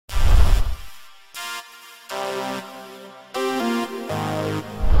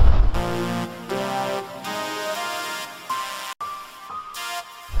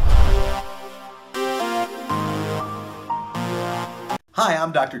Hi,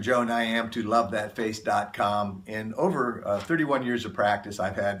 I'm Dr. Joe Niamtu, LoveThatFace.com. In over 31 years of practice,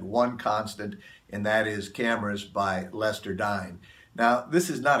 I've had one constant, and that is Cameras by Lester Dine. Now,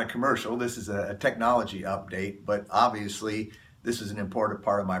 this is not a commercial, this is a technology update, but obviously this is an important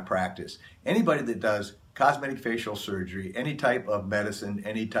part of my practice. Anybody that does cosmetic facial surgery, any type of medicine,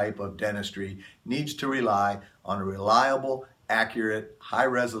 any type of dentistry, needs to rely on a reliable, accurate,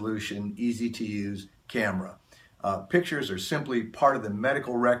 high-resolution, easy-to-use camera. Pictures are simply part of the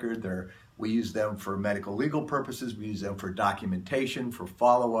medical record. We use them for medical legal purposes. We use them for documentation, for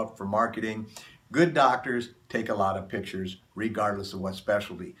follow-up, for marketing. Good doctors take a lot of pictures regardless of what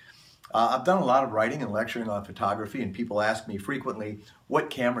specialty. I've done a lot of writing and lecturing on photography, and people ask me frequently,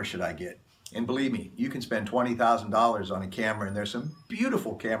 what camera should I get? And believe me, you can spend $20,000 on a camera, and there's some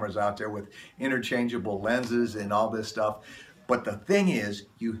beautiful cameras out there with interchangeable lenses and all this stuff. But the thing is,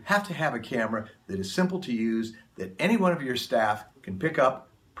 you have to have a camera that is simple to use, that any one of your staff can pick up,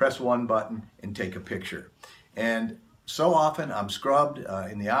 press one button, and take a picture. And so often I'm scrubbed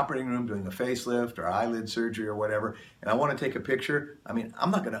in the operating room doing a facelift or eyelid surgery or whatever, and I want to take a picture. I mean, I'm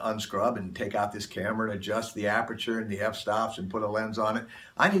not going to unscrub and take out this camera and adjust the aperture and the f-stops and put a lens on it.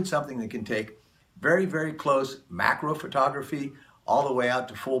 I need something that can take very, very close macro photography all the way out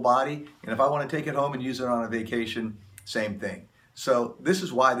to full body. And if I want to take it home and use it on a vacation, same thing. So this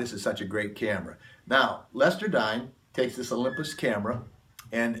is why this is such a great camera. Now, Lester Dine takes this Olympus camera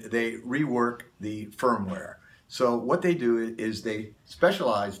and they rework the firmware. So what they do is they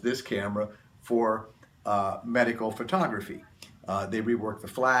specialize this camera for medical photography. They rework the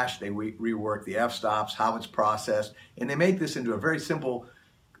flash, they rework the f-stops, how it's processed, and they make this into a very simple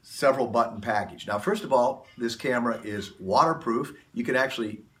several button package. Now, first of all, this camera is waterproof. You can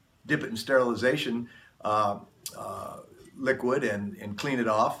actually dip it in sterilization liquid and clean it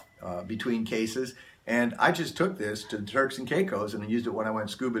off between cases. And I just took this to the Turks and Caicos and used it when I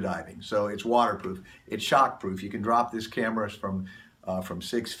went scuba diving. So it's waterproof, it's shockproof. You can drop this camera from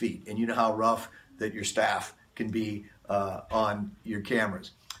 6 feet, and you know how rough that your staff can be on your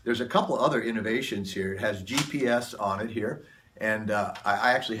cameras. There's a couple other innovations here. It has GPS on it here, and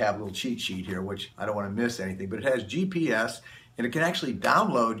I actually have a little cheat sheet here, which I don't want to miss anything, but it has GPS, and it can actually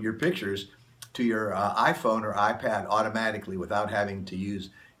download your pictures to your iPhone or iPad automatically without having to use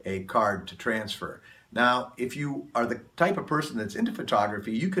a card to transfer. Now, if you are the type of person that's into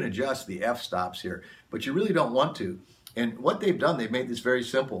photography, you can adjust the f-stops here, but you really don't want to. And what they've done, they've made this very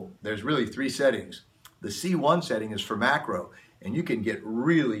simple. There's really 3 settings. The C1 setting is for macro, and you can get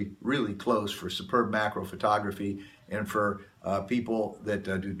really, really close for superb macro photography. And for people that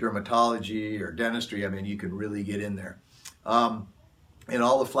do dermatology or dentistry, I mean, you can really get in there. And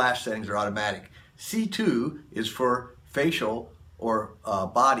all the flash settings are automatic. C2 is for facial or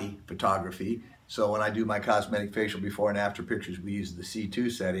body photography. So when I do my cosmetic facial before and after pictures, we use the C2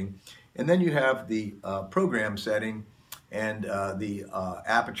 setting. And then you have the program setting and the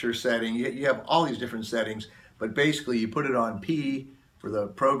aperture setting. You have all these different settings, but basically you put it on P for the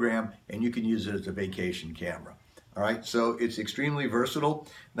program and you can use it as a vacation camera. All right, so it's extremely versatile.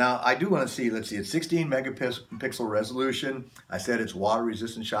 Now, I do want to see, let's see, it's 16 megapixel resolution. I said it's water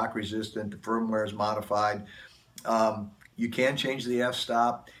resistant, shock resistant. The firmware is modified. You can change the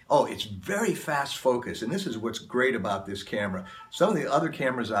f-stop. Oh, it's very fast focus, and this is what's great about this camera. Some of the other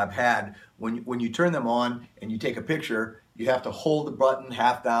cameras I've had, when you turn them on and you take a picture, you have to hold the button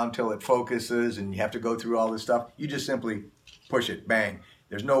half down till it focuses, and you have to go through all this stuff. You just simply push it, bang.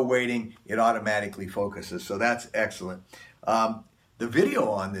 There's no waiting, it automatically focuses, so that's excellent. The video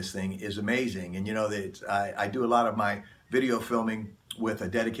on this thing is amazing, and you know, I do a lot of my video filming with a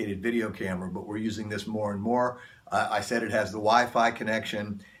dedicated video camera, but we're using this more and more. I said it has the Wi-Fi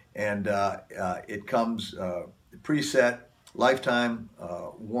connection, and it comes preset, lifetime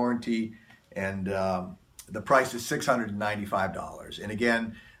warranty, and the price is $695. And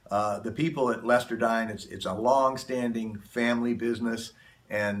again, the people at Lester Dine, it's a long-standing family business,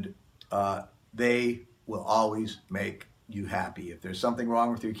 and they will always make you happy. If there's something wrong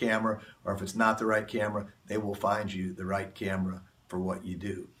with your camera, or if it's not the right camera, they will find you the right camera for what you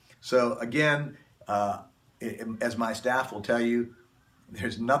do. So again, as my staff will tell you,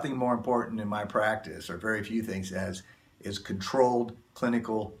 there's nothing more important in my practice, or very few things, as is controlled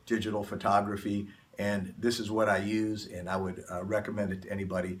clinical digital photography. And this is what I use, and I would recommend it to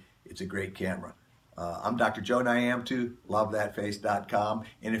anybody. It's a great camera. I'm Dr. Joe Niamtu, LoveThatFace.com.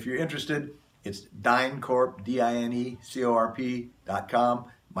 And if you're interested, it's DineCorp, DineCorp.com.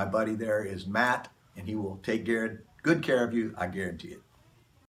 My buddy there is Matt, and he will take good care of you, I guarantee it.